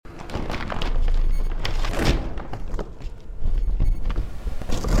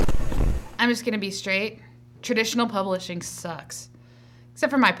I'm just going to be straight. Traditional publishing sucks.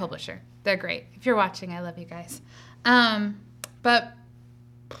 Except for my publisher. They're great. If you're watching, I love you guys. But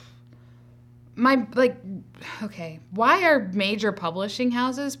why are major publishing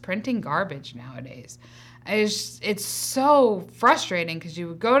houses printing garbage nowadays? It's so frustrating because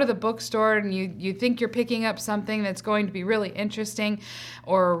you go to the bookstore and you think you're picking up something that's going to be really interesting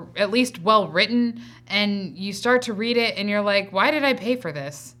or at least well written, and you start to read it and you're like, why did I pay for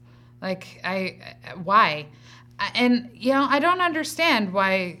this? Why? And, I don't understand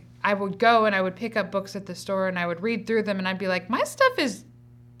why I would go and I would pick up books at the store and I would read through them and I'd be like, my stuff is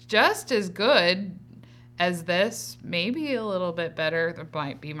just as good as this, maybe a little bit better. There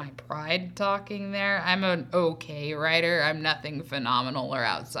might be my pride talking there. I'm an okay writer. I'm nothing phenomenal or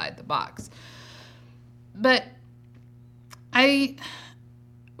outside the box. But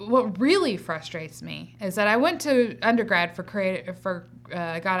what really frustrates me is that I went to undergrad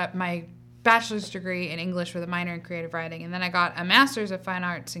I got my bachelor's degree in English with a minor in creative writing, and then I got a master's of fine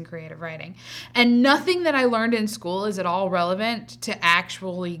arts in creative writing. And nothing that I learned in school is at all relevant to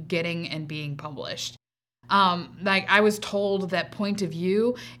actually getting and being published. I was told that point of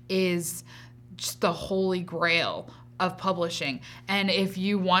view is just the holy grail of publishing. And if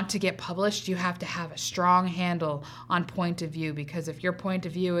you want to get published, you have to have a strong handle on point of view, because if your point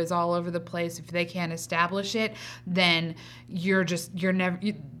of view is all over the place, if they can't establish it, then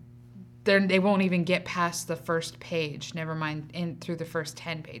they won't even get past the first page, never mind through the first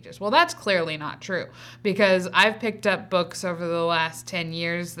 10 pages. Well, that's clearly not true, because I've picked up books over the last 10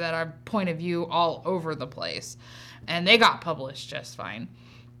 years that are point of view all over the place, and they got published just fine.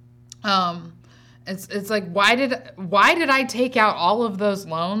 It's like, why did I take out all of those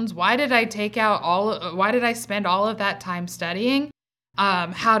loans? Why did I spend all of that time studying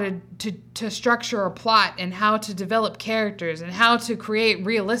how to structure a plot and how to develop characters and how to create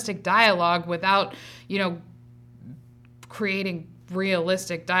realistic dialogue without, creating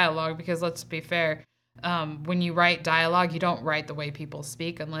realistic dialogue? Because let's be fair, when you write dialogue, you don't write the way people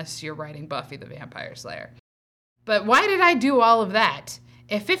speak unless you're writing Buffy the Vampire Slayer. But why did I do all of that?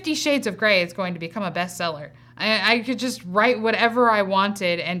 If 50 Shades of Grey is going to become a bestseller, I could just write whatever I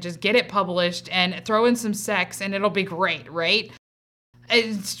wanted and just get it published and throw in some sex and it'll be great, right?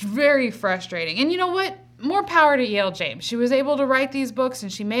 It's very frustrating. And you know what? More power to E.L. James. She was able to write these books and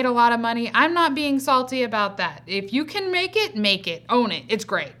she made a lot of money. I'm not being salty about that. If you can make it, own it. It's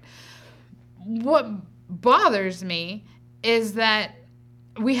great. What bothers me is that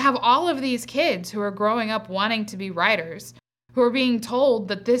we have all of these kids who are growing up wanting to be writers, who are being told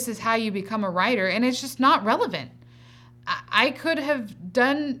that this is how you become a writer, and it's just not relevant. I could have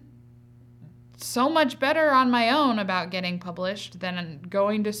done so much better on my own about getting published than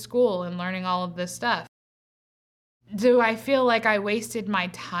going to school and learning all of this stuff. Do I feel like I wasted my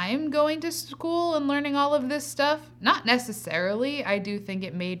time going to school and learning all of this stuff? Not necessarily. I do think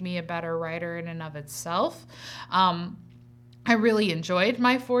it made me a better writer in and of itself. I really enjoyed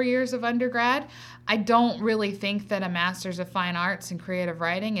my 4 years of undergrad. I don't really think that a master's of fine arts in creative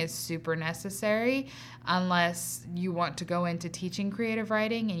writing is super necessary unless you want to go into teaching creative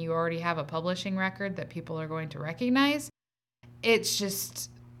writing and you already have a publishing record that people are going to recognize. It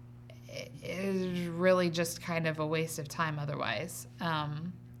is really just kind of a waste of time otherwise,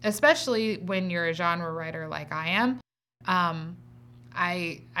 especially when you're a genre writer like I am.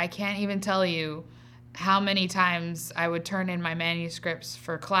 I can't even tell you how many times I would turn in my manuscripts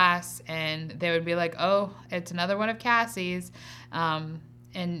for class and they would be like, oh, it's another one of Cassie's.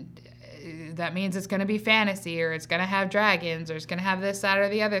 And that means it's going to be fantasy, or it's going to have dragons, or it's going to have this, that, or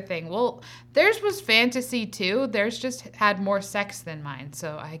the other thing. Well, theirs was fantasy too. Theirs just had more sex than mine.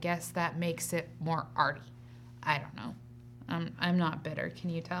 So I guess that makes it more arty. I don't know. I'm not bitter.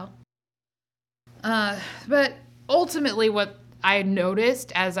 Can you tell? But ultimately what I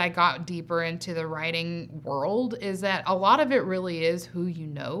noticed as I got deeper into the writing world is that a lot of it really is who you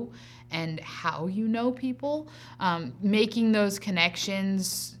know and how you know people, making those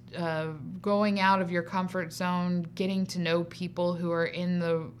connections, going out of your comfort zone, getting to know people who are in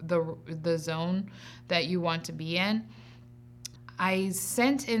the zone that you want to be in. I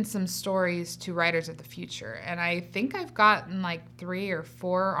sent in some stories to Writers of the Future, and I think I've gotten like 3 or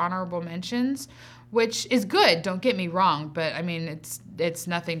 4 honorable mentions, which is good, don't get me wrong, but I mean, it's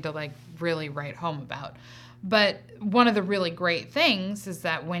nothing to like really write home about. But one of the really great things is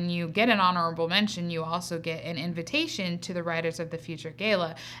that when you get an honorable mention, you also get an invitation to the Writers of the Future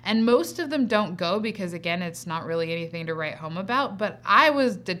Gala. And most of them don't go because, again, it's not really anything to write home about. But I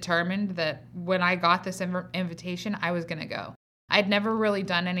was determined that when I got this invitation, I was going to go. I'd never really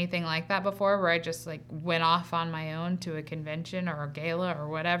done anything like that before, where I just like went off on my own to a convention or a gala or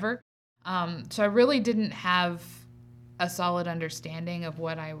whatever. So I really didn't have a solid understanding of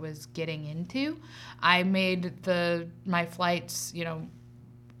what I was getting into. I made my flights,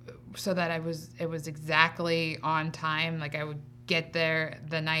 so that it was exactly on time. Like I would get there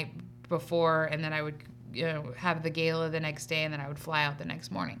the night before, and then I would, have the gala the next day, and then I would fly out the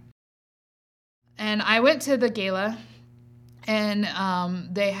next morning. And I went to the gala, and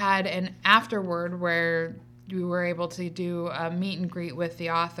they had an afterward where you were able to do a meet and greet with the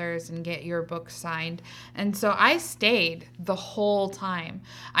authors and get your book signed. And so I stayed the whole time.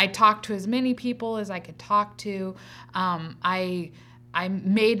 I talked to as many people as I could talk to. I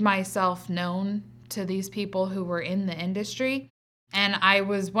made myself known to these people who were in the industry. And I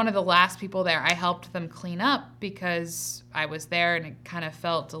was one of the last people there. I helped them clean up because I was there, and it kind of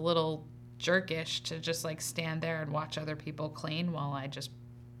felt a little jerkish to just like stand there and watch other people clean while I just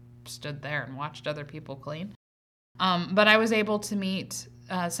stood there and watched other people clean. But I was able to meet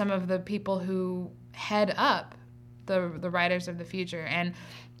some of the people who head up the Writers of the Future. And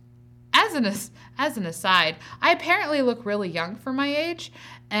as an aside, I apparently look really young for my age.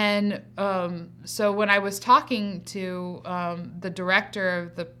 And so when I was talking to the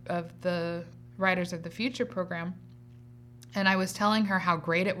director of the Writers of the Future program, and I was telling her how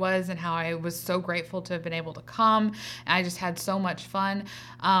great it was and how I was so grateful to have been able to come, and I just had so much fun.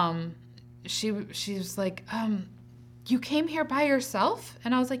 She was like, "You came here by yourself?"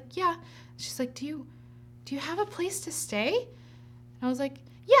 And I was like, "Yeah." She's like, "Do you have a place to stay?" And I was like,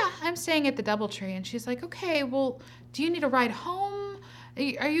 "Yeah, I'm staying at the DoubleTree." And she's like, "Okay, well, do you need a ride home?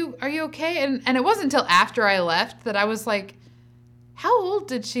 Are you okay?" And it wasn't until after I left that I was like, how old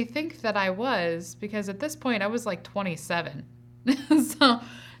did she think that I was? Because at this point I was like 27. So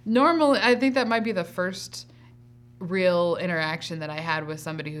normally I think that might be the first real interaction that I had with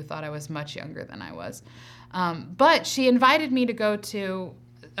somebody who thought I was much younger than I was. But she invited me to go to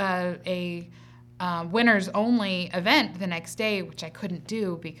a winners only event the next day, which I couldn't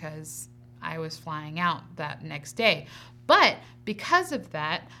do because I was flying out that next day. But because of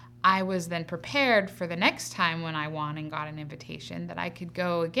that, I was then prepared for the next time when I won and got an invitation that I could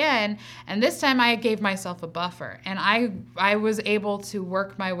go again. And this time I gave myself a buffer. And I was able to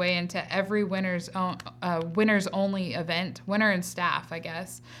work my way into every winners only event, winner and staff, I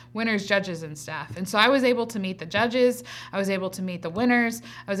guess, winners, judges, and staff. And so I was able to meet the judges. I was able to meet the winners.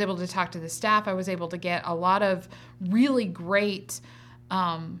 I was able to talk to the staff. I was able to get a lot of really great,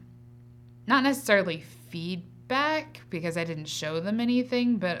 not necessarily feedback, because I didn't show them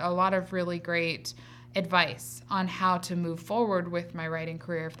anything, but a lot of really great advice on how to move forward with my writing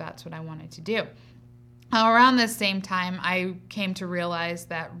career if that's what I wanted to do. Around this same time, I came to realize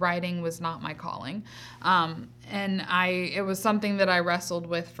that writing was not my calling. And it was something that I wrestled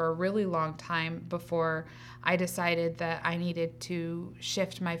with for a really long time before I decided that I needed to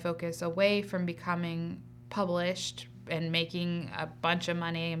shift my focus away from becoming published and making a bunch of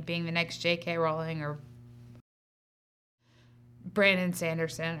money and being the next J.K. Rowling or Brandon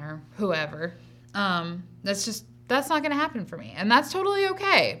Sanderson or whoever. That's not going to happen for me. And that's totally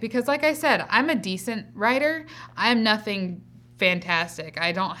okay because, like I said, I'm a decent writer. I'm nothing fantastic.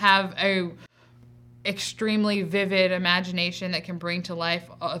 I don't have a extremely vivid imagination that can bring to life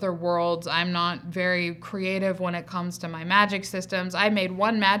other worlds. I'm not very creative when it comes to my magic systems. I made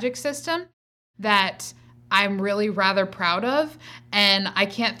one magic system that I'm really rather proud of, and I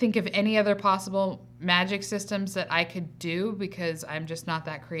can't think of any other possible magic systems that I could do because I'm just not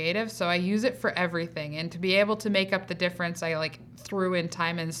that creative. So I use it for everything, and to be able to make up the difference, I like threw in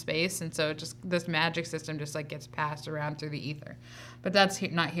time and space, and so this magic system just like gets passed around through the ether. But that's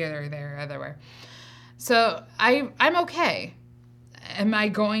not here or there or otherwhere. So I'm okay. Am I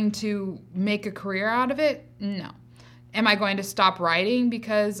going to make a career out of it? No. Am I going to stop writing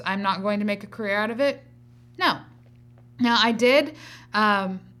because I'm not going to make a career out of it? No. Now, I did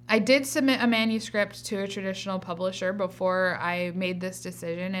submit a manuscript to a traditional publisher before I made this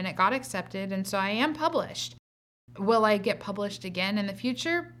decision, and it got accepted, and so I am published. Will I get published again in the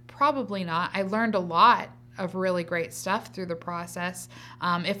future? Probably not. I learned a lot of really great stuff through the process.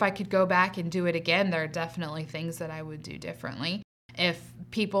 If I could go back and do it again, there are definitely things that I would do differently. If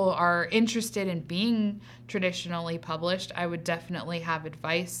people are interested in being traditionally published, I would definitely have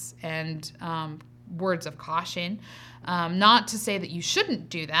advice and words of caution. Not to say that you shouldn't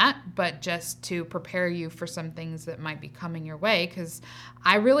do that, but just to prepare you for some things that might be coming your way, because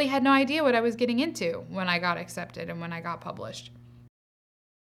I really had no idea what I was getting into when I got accepted and when I got published.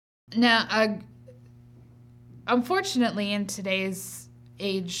 Now, unfortunately, in today's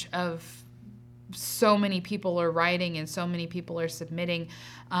age of so many people are writing and so many people are submitting,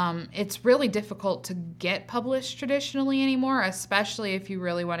 it's really difficult to get published traditionally anymore, especially if you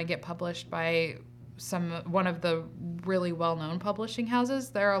really want to get published by one of the really well-known publishing houses.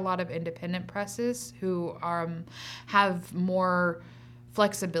 There are a lot of independent presses who have more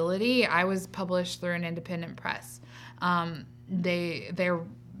flexibility. I was published through an independent press.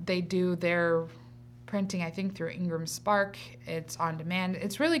 They do their printing, I think, through Ingram Spark. It's on demand.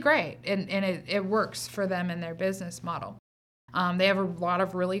 It's really great, and it works for them in their business model. They have a lot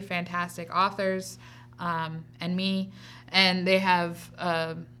of really fantastic authors, and me, and they have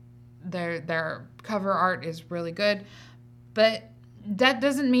their cover art is really good, but that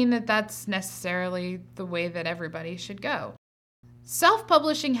doesn't mean that that's necessarily the way that everybody should go.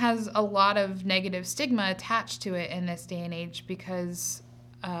 Self-publishing has a lot of negative stigma attached to it in this day and age because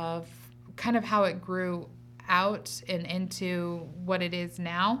of kind of how it grew out and into what it is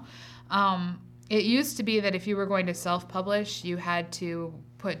now. It used to be that if you were going to self-publish, you had to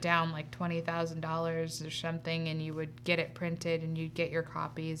put down like $20,000 or something, and you would get it printed, and you'd get your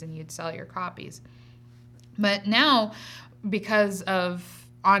copies, and you'd sell your copies. But now, because of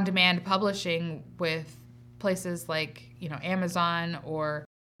on-demand publishing with places like, Amazon or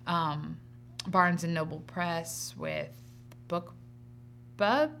Barnes & Noble Press, with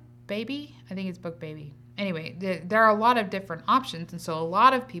BookBaby? I think it's BookBaby. Anyway, there are a lot of different options, and so a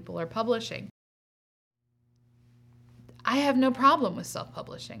lot of people are publishing. I have no problem with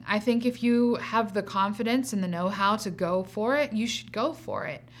self-publishing. I think if you have the confidence and the know-how to go for it, you should go for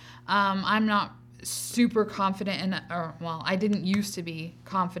it. I'm not super confident I didn't used to be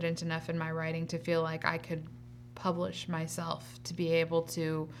confident enough in my writing to feel like I could publish myself to be able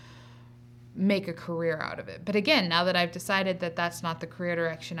to make a career out of it. But again, now that I've decided that that's not the career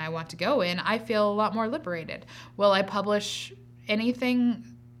direction I want to go in, I feel a lot more liberated. Will I publish anything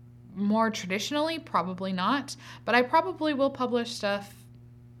more traditionally? Probably not, but I probably will publish stuff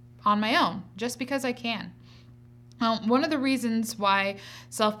on my own just because I can. One of the reasons why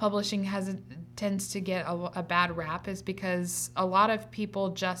self-publishing tends to get a bad rap is because a lot of people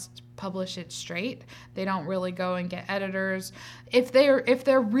just publish it straight. They don't really go and get editors. If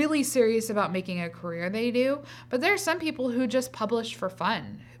they're really serious about making a career, they do. But there are some people who just publish for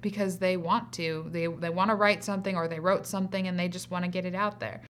fun because they want to. They want to write something, or they wrote something and they just want to get it out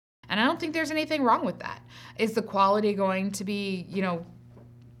there. And I don't think there's anything wrong with that. Is the quality going to be,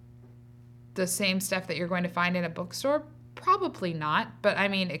 the same stuff that you're going to find in a bookstore? Probably not, but I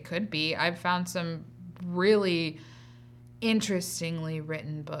mean, it could be. I've found some really interestingly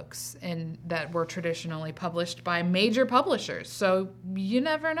written books that were traditionally published by major publishers, so you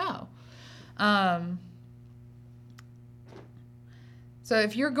never know. So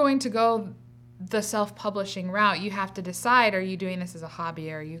if you're going to go the self-publishing route, you have to decide, are you doing this as a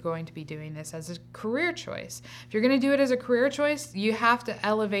hobby, or are you going to be doing this as a career choice? If you're going to do it as a career choice, you have to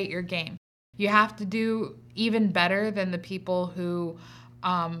elevate your game. You have to do even better than the people who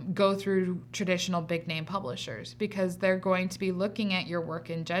go through traditional big-name publishers, because they're going to be looking at your work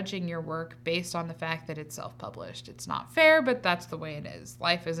and judging your work based on the fact that it's self-published. It's not fair, but that's the way it is.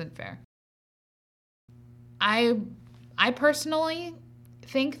 Life isn't fair. I personally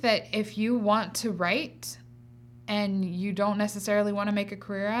think that if you want to write and you don't necessarily want to make a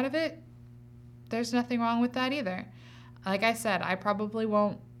career out of it, there's nothing wrong with that either. Like I said, I probably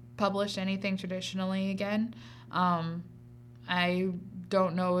won't publish anything traditionally again. I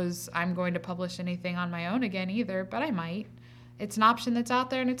don't know as I'm going to publish anything on my own again either, but I might. It's an option that's out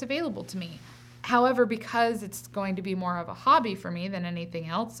there and it's available to me. However, because it's going to be more of a hobby for me than anything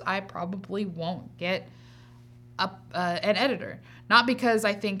else, I probably won't get an editor. Not because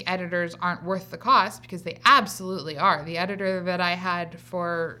I think editors aren't worth the cost, because they absolutely are. The editor that I had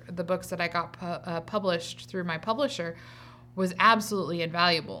for the books that I got published through my publisher was absolutely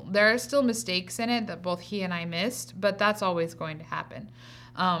invaluable. There are still mistakes in it that both he and I missed, but that's always going to happen.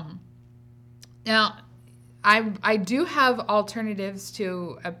 Now, I do have alternatives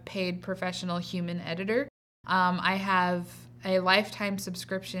to a paid professional human editor. I have a lifetime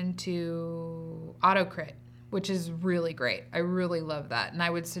subscription to AutoCrit, which is really great. I really love that. And I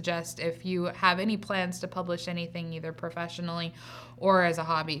would suggest, if you have any plans to publish anything, either professionally or as a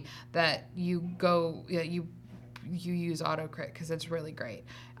hobby, that you use AutoCrit, because it's really great.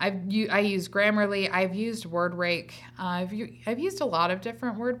 I use Grammarly. I've used WordRake. I've used a lot of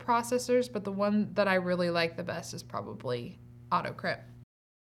different word processors, but the one that I really like the best is probably AutoCrit.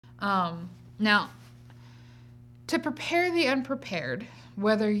 Now, to prepare the unprepared,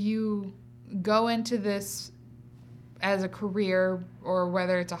 whether you go into this as a career, or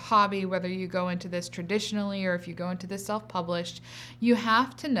whether it's a hobby, whether you go into this traditionally or if you go into this self-published, you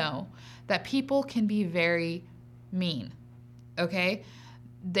have to know that people can be very mean, okay?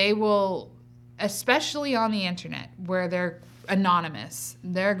 They will, especially on the internet where they're anonymous,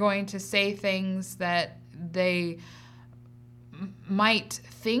 they're going to say things that they might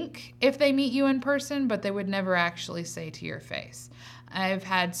think if they meet you in person, but they would never actually say to your face. I've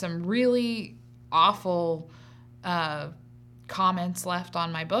had some really awful comments left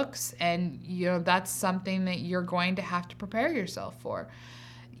on my books, and that's something that you're going to have to prepare yourself for.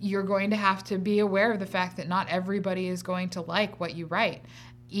 You're going to have to be aware of the fact that not everybody is going to like what you write.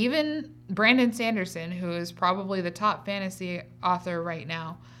 Even Brandon Sanderson, who is probably the top fantasy author right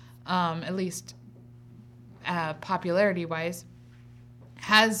now, at least popularity-wise,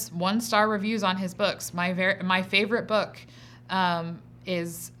 has 1-star reviews on his books. My favorite book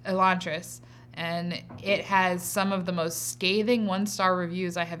is Elantris, and it has some of the most scathing 1-star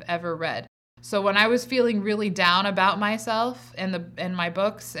reviews I have ever read. So when I was feeling really down about myself and my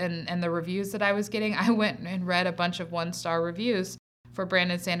books and the reviews that I was getting, I went and read a bunch of 1-star reviews for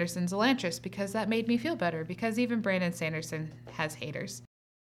Brandon Sanderson's Elantris, because that made me feel better, because even Brandon Sanderson has haters.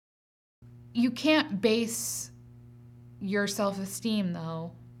 You can't base your self-esteem,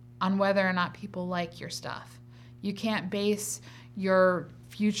 though, on whether or not people like your stuff. You can't base your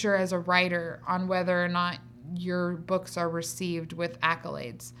future as a writer on whether or not your books are received with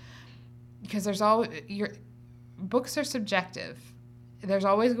accolades, because books are subjective. There's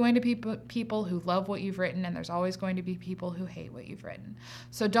always going to be people who love what you've written, and there's always going to be people who hate what you've written.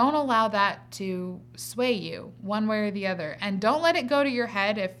 So don't allow that to sway you one way or the other, and don't let it go to your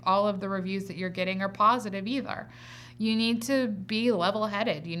head if all of the reviews that you're getting are positive either. You need to be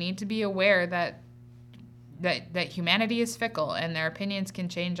level-headed. You need to be aware that humanity is fickle and their opinions can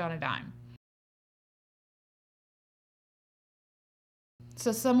change on a dime.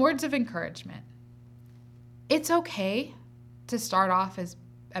 So some words of encouragement. It's okay to start off as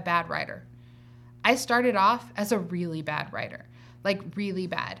a bad writer. I started off as a really bad writer, like really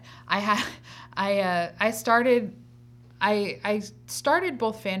bad. I started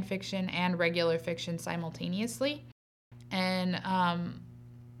both fan fiction and regular fiction simultaneously, and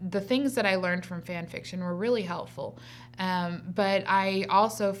the things that I learned from fan fiction were really helpful. But I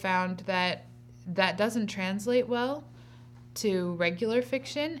also found that doesn't translate well to regular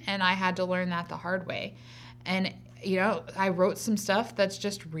fiction, and I had to learn that the hard way. And I wrote some stuff that's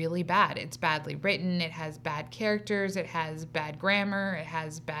just really bad. It's badly written, it has bad characters, it has bad grammar, it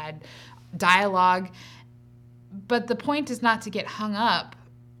has bad dialogue. But the point is not to get hung up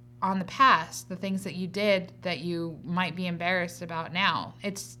on the past, the things that you did that you might be embarrassed about now.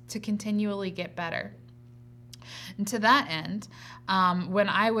 It's to continually get better. And to that end, when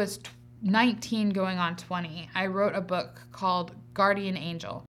I was 19 going on 20, I wrote a book called Guardian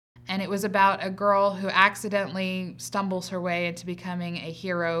Angel. And it was about a girl who accidentally stumbles her way into becoming a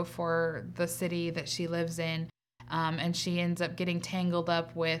hero for the city that she lives in. And she ends up getting tangled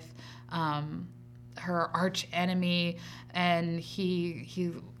up with her arch enemy, and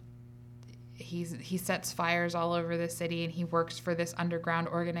he sets fires all over the city, and he works for this underground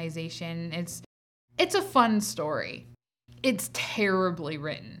organization. It's a fun story. It's terribly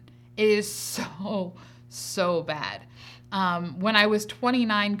written. It is so bad. When I was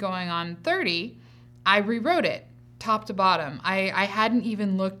 29 going on 30, I rewrote it top to bottom. I hadn't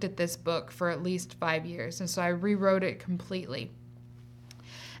even looked at this book for at least 5 years, and so I rewrote it completely.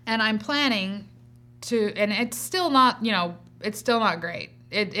 And I'm planning to, and it's still not great.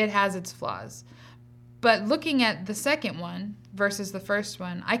 It has its flaws. But looking at the second one versus the first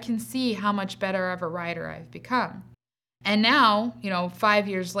one, I can see how much better of a writer I've become. And now, 5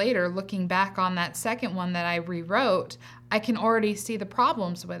 years later, looking back on that second one that I rewrote, I can already see the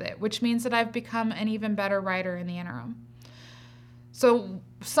problems with it, which means that I've become an even better writer in the interim. So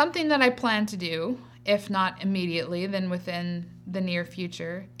something that I plan to do, if not immediately, then within the near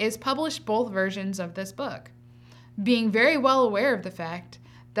future, is publish both versions of this book, being very well aware of the fact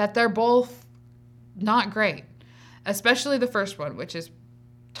that they're both not great, especially the first one, which is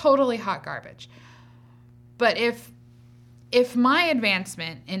totally hot garbage. But if my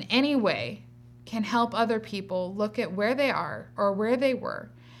advancement in any way can help other people look at where they are or where they were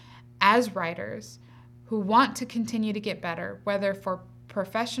as writers who want to continue to get better, whether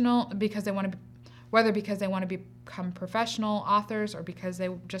because they want to become professional authors or because they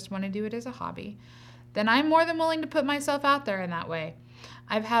just want to do it as a hobby, then I'm more than willing to put myself out there in that way.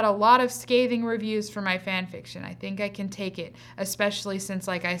 I've had a lot of scathing reviews for my fan fiction. I think I can take it, especially since,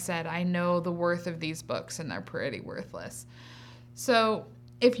 like I said, I know the worth of these books and they're pretty worthless. So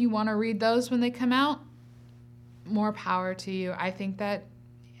if you want to read those when they come out, more power to you. I think that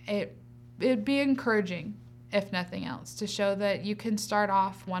it'd be encouraging, if nothing else, to show that you can start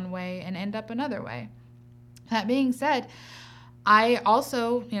off one way and end up another way. That being said, I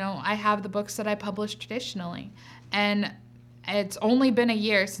also, I have the books that I publish traditionally, and it's only been a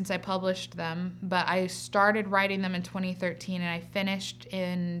year since I published them, but I started writing them in 2013 and I finished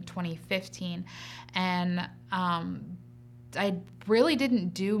in 2015. And I really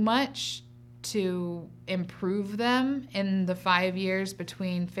didn't do much to improve them in the 5 years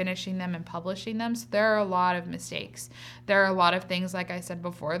between finishing them and publishing them. So there are a lot of mistakes. There are a lot of things, like I said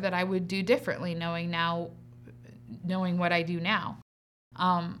before, that I would do differently knowing what I do now.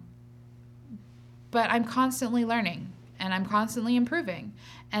 But I'm constantly learning and I'm constantly improving.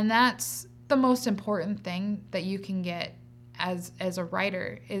 And that's the most important thing that you can get as a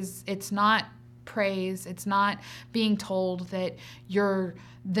writer. Is it's not praise. It's not being told that you're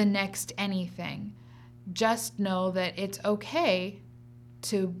the next anything. Just know that it's okay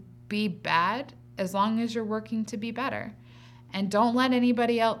to be bad as long as you're working to be better. And don't let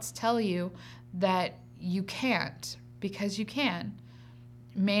anybody else tell you that you can't, because you can.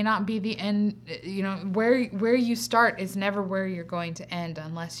 May not be the end. Where you start is never where you're going to end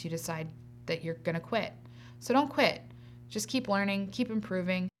unless you decide that you're going to quit. So don't quit. Just keep learning, keep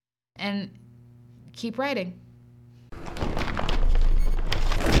improving, and keep writing.